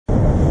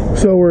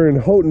So we're in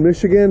Houghton,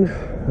 Michigan.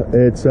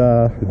 It's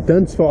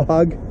dense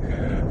fog.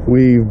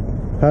 We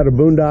had a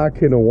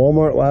boondock in a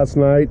Walmart last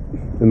night,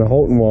 in the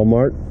Houghton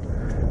Walmart.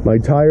 My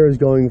tire is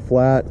going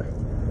flat,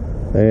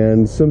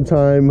 and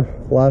sometime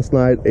last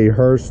night a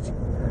hearse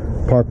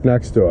parked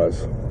next to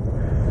us.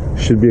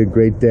 Should be a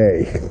great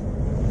day.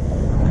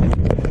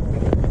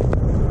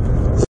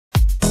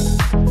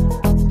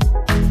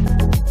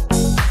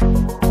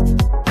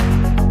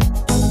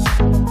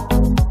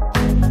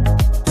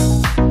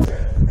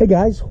 Hey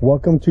guys,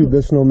 welcome to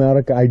This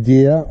Nomadic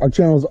Idea. Our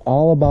channel is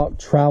all about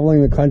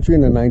traveling the country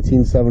in a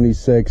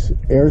 1976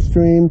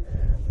 Airstream,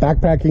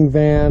 backpacking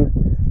van,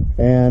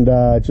 and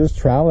just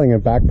traveling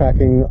and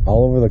backpacking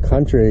all over the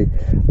country.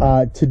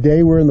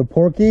 Today we're in the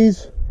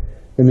Porkies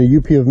in the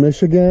U.P of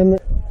Michigan.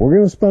 We're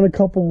going to spend a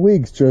couple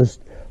weeks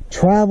just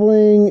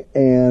traveling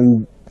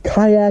and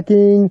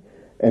kayaking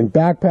and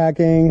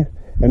backpacking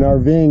and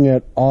RVing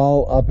it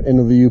all up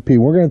into the UP.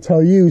 We're going to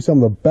tell you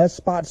some of the best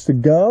spots to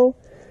go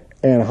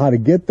and how to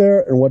get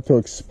there and what to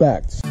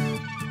expect.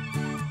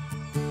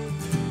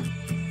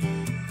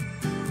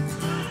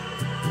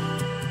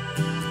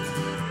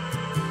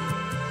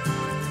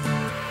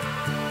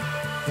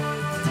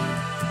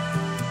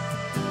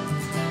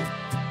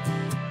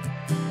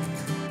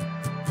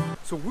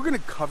 So we're going to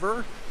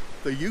cover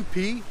the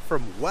UP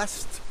from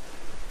west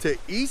to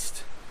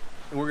east,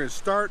 and we're going to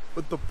start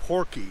with the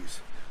Porkies.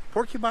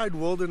 Porcupine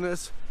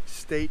Wilderness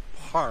State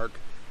Park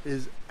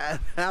is an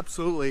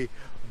absolutely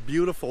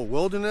beautiful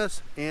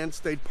wilderness and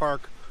state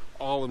park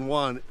all in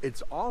one.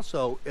 It's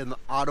also in the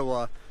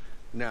Ottawa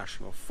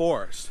National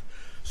Forest.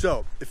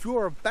 So if you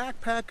are a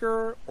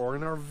backpacker or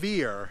an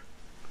RVer,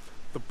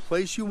 the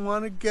place you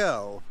want to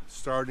go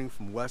starting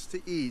from west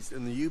to east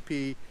in the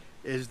UP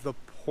is the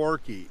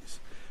Porkies,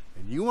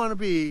 and you want to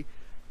be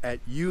at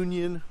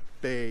Union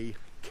Bay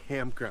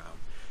Campground.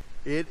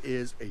 It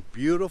is a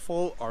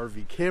beautiful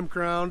RV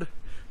campground.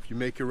 If you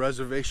make your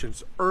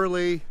reservations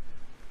early,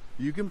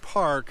 you can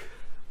park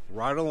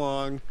right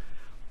along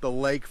the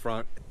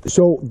lakefront.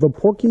 So the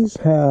Porkies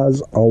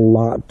has a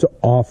lot to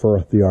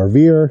offer the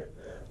RVer,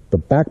 the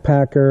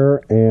backpacker,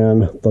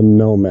 and the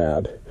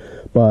nomad.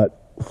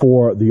 But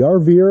for the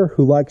RVer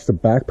who likes to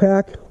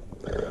backpack,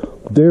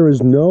 there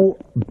is no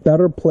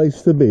better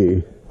place to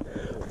be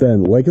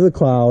than Lake of the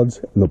Clouds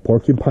in the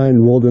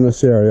Porcupine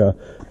Wilderness area,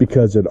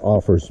 because it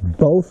offers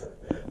both.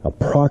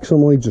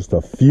 Approximately just a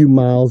few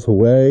miles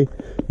away,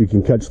 you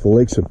can catch the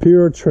Lake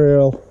Superior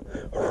Trail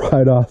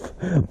right off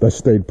the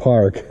state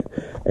park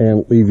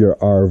and leave your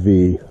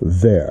RV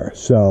there.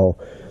 So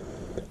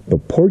the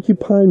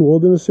Porcupine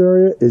Wilderness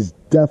area is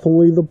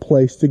definitely the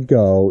place to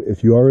go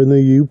if you are in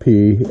the UP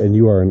and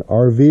you are an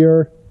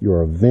RVer, you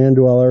are a van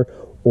dweller,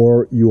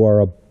 or you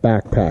are a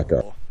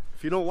backpacker.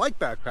 If you don't like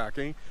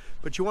backpacking,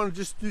 but you want to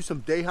just do some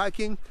day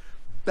hiking,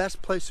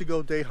 best place to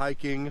go day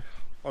hiking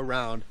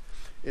around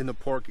in the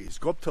Porkies.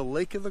 Go up to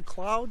Lake of the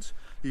Clouds.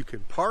 You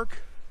can park.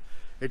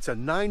 It's a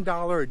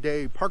 $9 a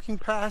day parking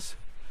pass,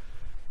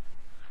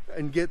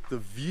 and get the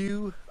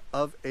view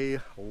of a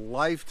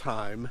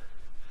lifetime,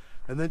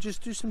 and then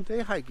just do some day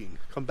hiking.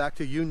 Come back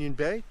to Union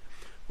Bay,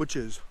 which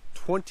is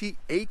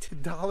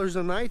 $28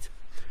 a night,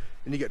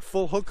 and you get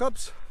full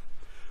hookups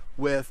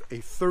with a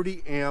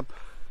 30 amp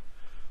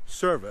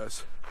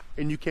service,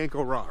 and you can't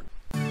go wrong.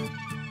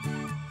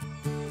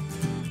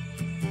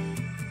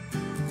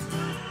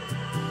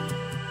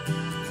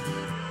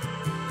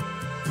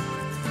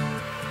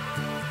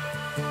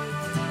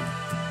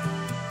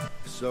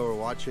 So we're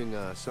watching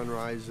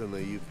sunrise in the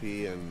UP,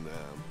 and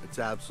it's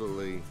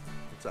absolutely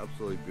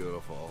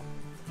beautiful.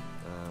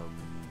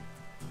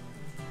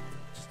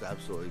 Just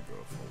absolutely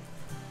beautiful.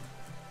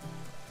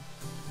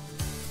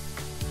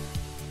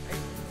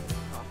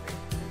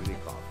 We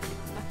need coffee.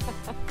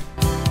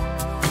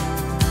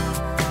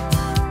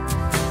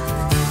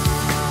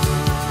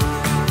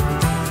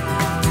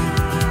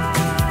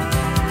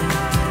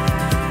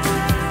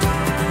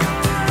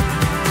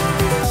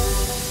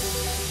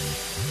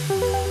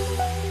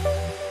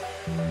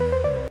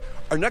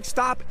 Our next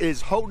stop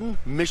is Houghton,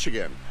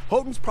 Michigan.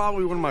 Houghton's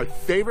probably one of my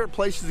favorite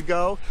places to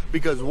go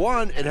because,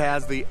 one, it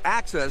has the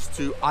access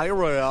to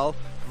IRL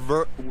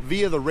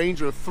via the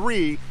Ranger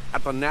 3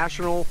 at the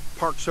National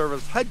Park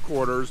Service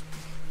headquarters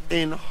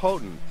in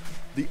Houghton.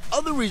 The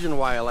other reason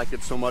why I like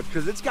it so much,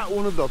 because it's got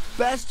one of the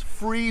best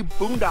free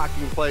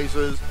boondocking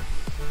places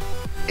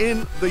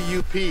in the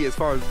UP as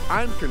far as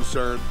I'm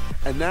concerned,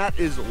 and that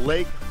is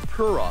Lake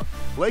Purot.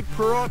 Lake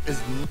Purot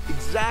is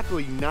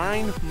exactly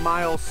 9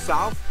 miles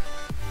south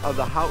of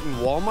the Houghton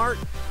Walmart,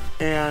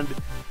 and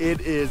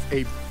it is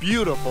a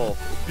beautiful,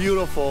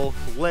 beautiful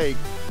lake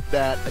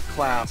that a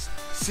Class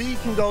C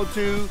can go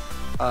to,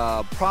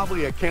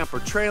 probably a camper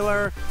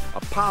trailer, a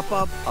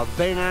pop-up, a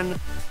van,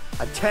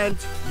 a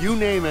tent, you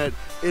name it.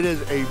 It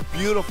is a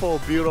beautiful,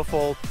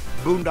 beautiful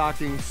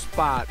boondocking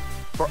spot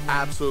for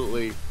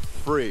absolutely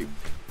free.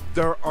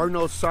 There are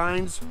no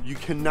signs. You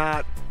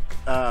cannot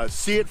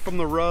see it from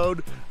the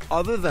road,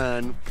 other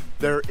than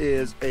there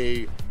is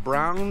a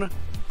brown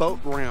boat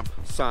ramp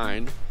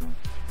sign,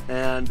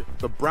 and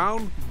the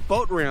brown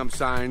boat ramp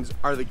signs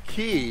are the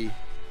key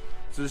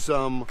to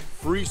some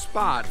free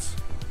spots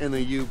in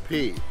the UP.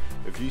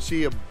 If you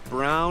see a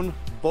brown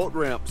boat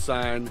ramp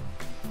sign,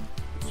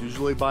 it's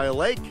usually by a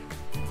lake,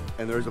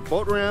 and there's a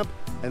boat ramp,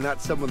 and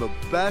that's some of the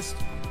best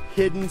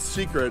hidden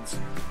secrets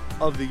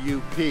of the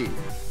UP.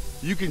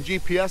 You can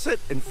GPS it.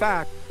 In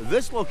fact,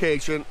 this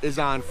location is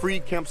on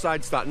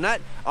freecampsites.net.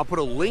 I'll put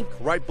a link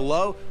right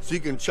below so you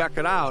can check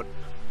it out.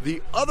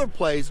 The other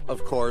place,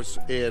 of course,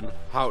 in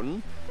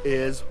Houghton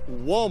is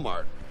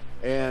Walmart.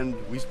 And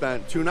we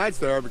spent 2 nights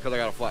there because I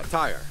got a flat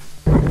tire.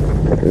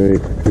 Hey,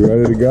 you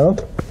ready to go?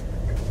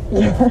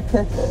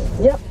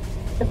 Yep.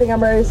 I think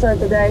I'm ready to start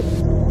the day.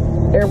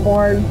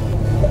 Airborne.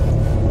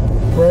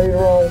 Ready to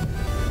roll.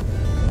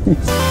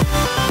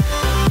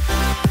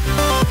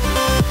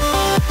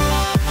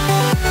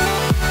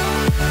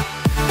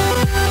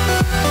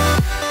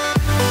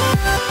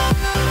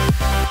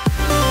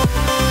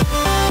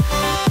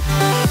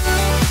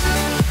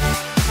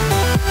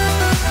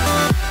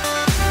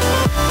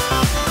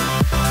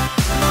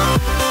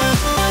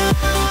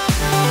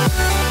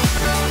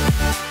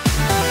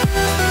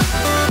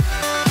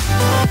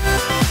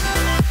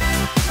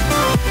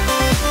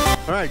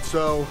 All right,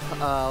 so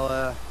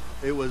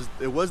it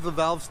was the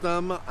valve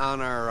stem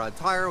on our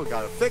tire. We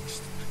got it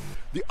fixed.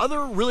 The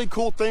other really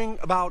cool thing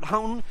about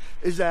Houghton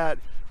is that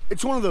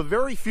it's one of the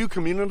very few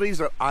communities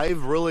that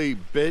I've really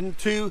been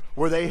to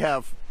where they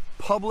have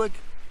public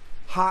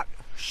hot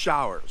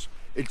showers.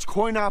 It's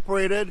coin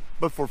operated,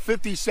 but for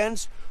 50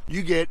 cents,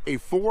 you get a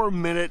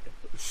 4-minute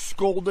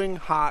scalding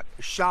hot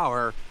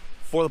shower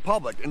for the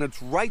public. And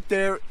it's right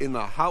there in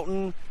the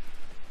Houghton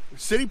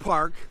City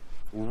Park,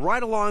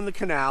 right along the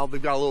canal. They've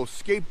got a little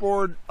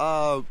skateboard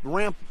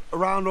ramp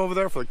around over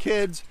there for the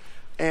kids,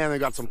 and they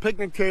got some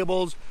picnic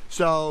tables.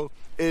 So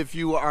if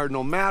you are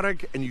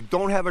nomadic and you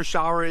don't have a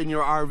shower in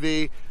your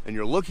RV and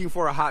you're looking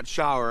for a hot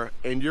shower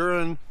and you're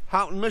in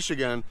Houghton,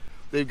 Michigan,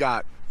 they've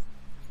got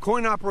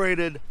coin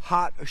operated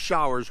hot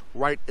showers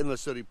right in the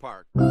city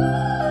park.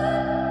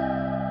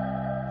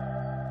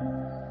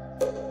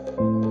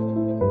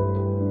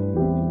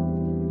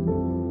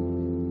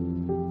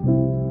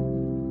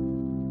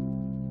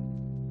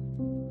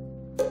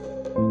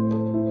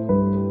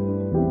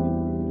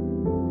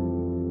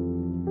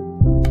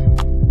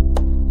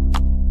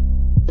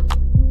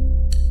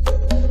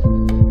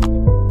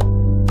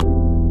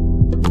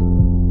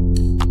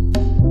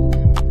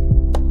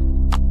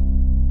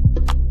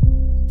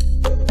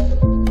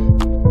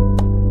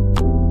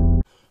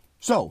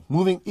 So,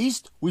 moving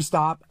east, we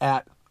stop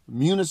at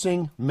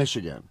Munising,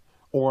 Michigan,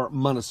 or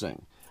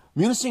Munising.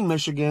 Munising,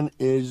 Michigan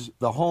is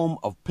the home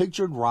of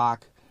Pictured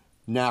Rock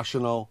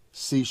National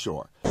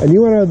Seashore. And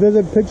you want to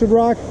visit Pictured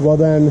Rock? Well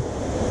then,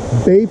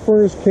 Bay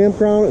Furnace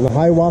Campground in the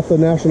Hiawatha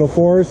National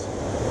Forest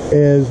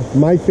is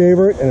my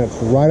favorite, and it's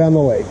right on the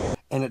lake.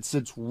 And it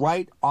sits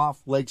right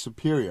off Lake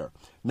Superior.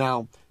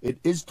 Now, it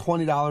is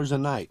 $20 a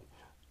night.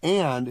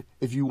 And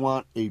if you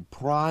want a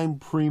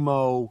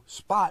primo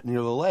spot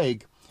near the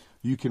lake,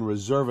 you can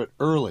reserve it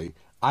early.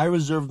 I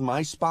reserved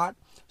my spot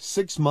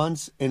 6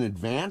 months in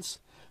advance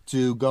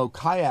to go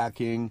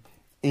kayaking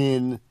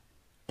in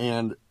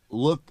and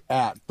look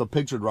at the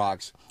Pictured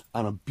Rocks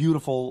on a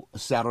beautiful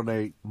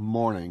Saturday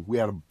morning. We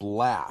had a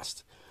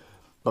blast.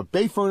 But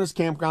Bay Furnace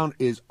Campground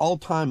is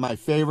all-time my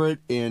favorite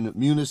in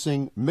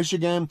Munising,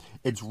 Michigan.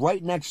 It's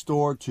right next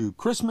door to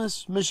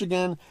Christmas,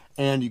 Michigan,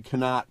 and you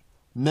cannot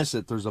miss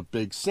it. There's a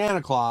big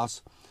Santa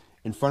Claus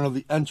in front of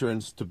the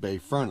entrance to Bay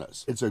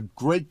Furnace. It's a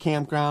great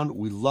campground.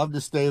 We love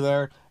to stay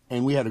there,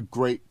 and we had a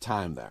great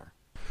time there.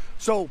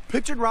 So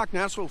Pictured Rock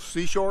National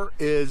Seashore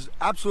is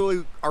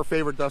absolutely our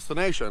favorite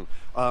destination.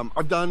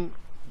 I've done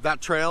that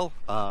trail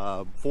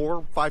 4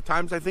 or 5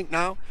 times, I think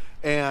now,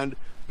 and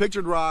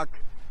Pictured Rock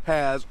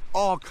has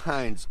all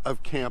kinds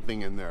of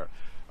camping in there.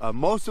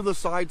 Most of the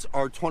sites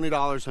are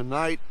 $20 a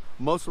night.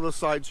 Most of the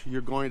sites you're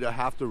going to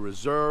have to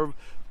reserve,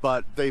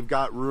 but they've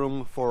got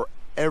room for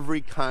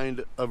every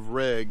kind of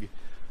rig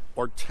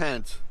or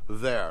tent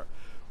there.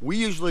 We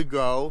usually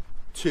go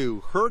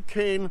to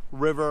Hurricane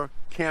River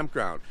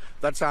Campground.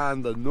 That's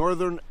on the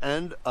northern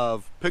end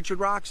of Pictured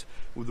Rocks.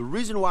 Well, the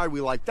reason why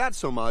we like that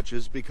so much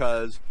is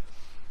because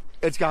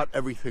it's got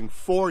everything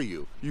for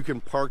you. You can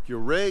park your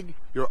rig,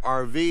 your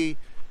RV,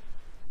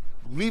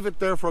 leave it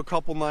there for a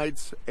couple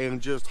nights,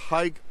 and just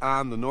hike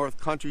on the North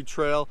Country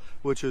Trail,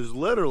 which is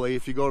literally,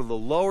 if you go to the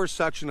lower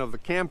section of the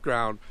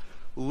campground,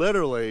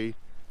 literally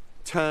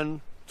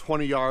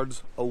 10-20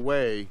 yards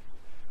away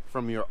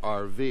from your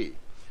RV.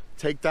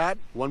 Take that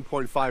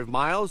 1.5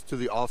 miles to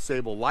the All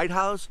Sable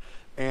Lighthouse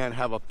and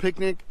have a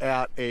picnic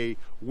at a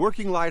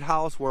working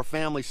lighthouse where a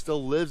family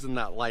still lives in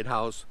that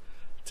lighthouse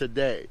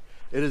today.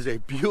 It is a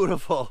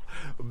beautiful,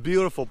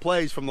 beautiful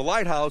place. From the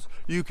lighthouse,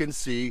 you can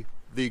see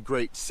the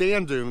great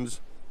sand dunes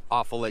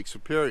off of Lake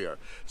Superior.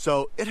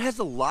 So it has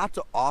a lot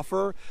to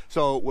offer.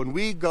 So when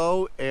we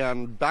go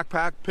and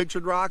backpack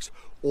Pictured Rocks,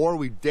 or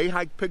we day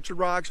hike Pictured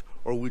Rocks,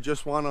 or we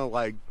just want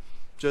to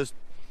just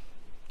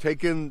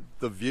take in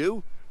the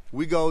view,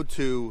 we go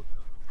to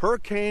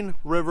Hurricane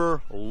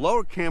River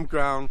Lower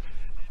Campground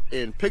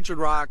in Pictured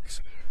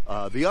Rocks.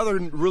 The other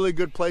really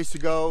good place to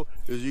go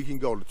is you can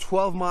go to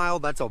 12 Mile.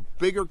 That's a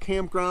bigger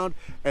campground,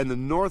 and the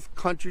North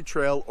Country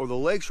Trail or the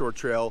Lakeshore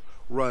Trail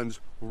runs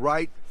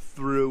right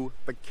through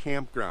the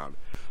campground.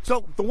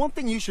 So the one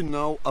thing you should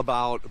know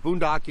about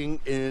boondocking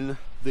in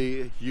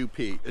the UP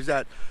is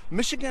that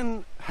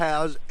Michigan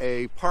has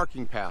a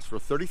parking pass for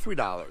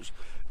 $33,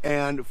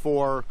 and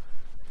for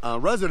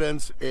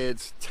residents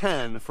it's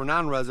 $10. For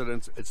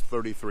non-residents it's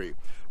 $33.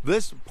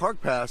 This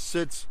park pass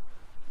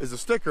is a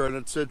sticker, and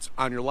it sits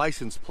on your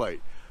license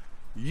plate.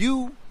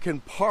 You can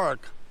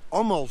park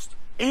almost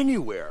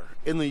anywhere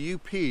in the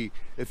UP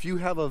if you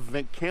have a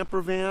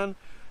camper van,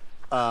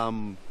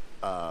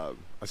 a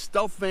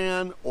stealth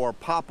van, or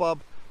pop-up,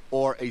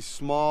 or a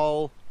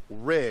small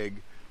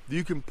rig.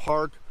 You can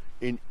park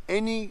in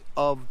any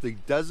of the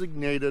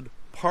designated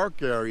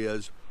park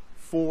areas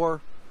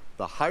for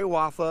the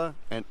Hiawatha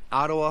and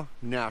Ottawa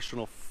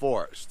National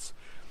Forests.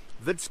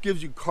 This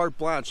gives you carte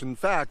blanche. In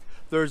fact,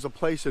 there's a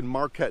place in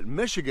Marquette,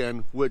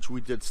 Michigan, which we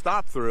did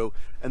stop through,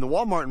 and the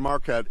Walmart in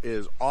Marquette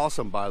is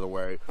awesome, by the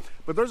way.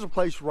 But there's a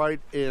place right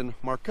in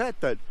Marquette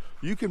that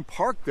you can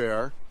park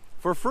there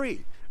for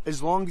free,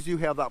 as long as you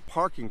have that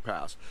parking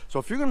pass. So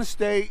if you're gonna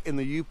stay in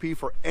the UP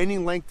for any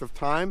length of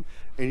time,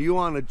 and you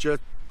wanna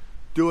just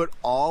do it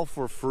all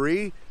for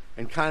free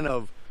and kind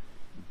of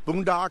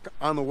boondock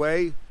on the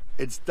way,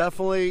 it's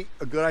definitely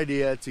a good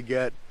idea to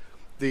get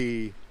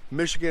the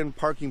Michigan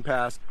parking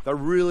pass that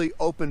really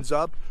opens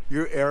up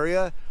your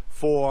area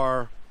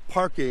for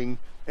parking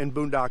and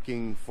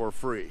boondocking for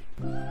free.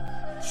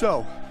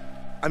 So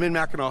I'm in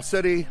Mackinac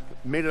City,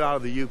 made it out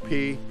of the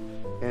UP,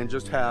 and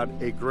just had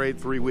a great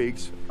 3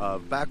 weeks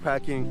of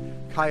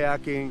backpacking,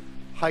 kayaking,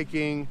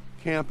 hiking,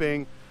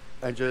 camping,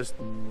 and just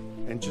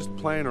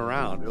playing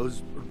around. It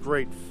was a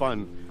great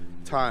fun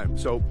time.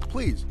 So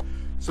please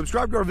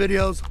subscribe to our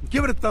videos,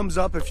 give it a thumbs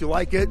up if you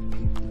like it.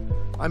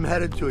 I'm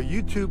headed to a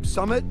YouTube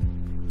summit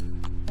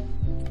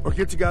or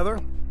get together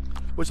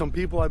with some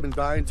people I've been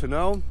dying to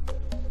know,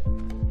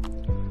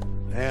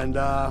 and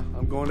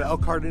I'm going to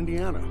Elkhart,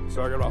 Indiana.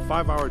 So I got about a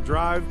 5-hour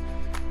drive.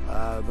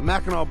 The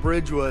Mackinac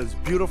Bridge was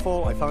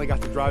beautiful. I finally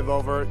got to drive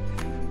over it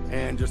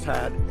and just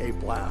had a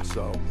blast.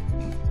 So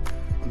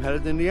I'm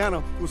headed to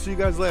Indiana. We'll see you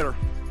guys later.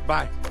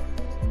 Bye.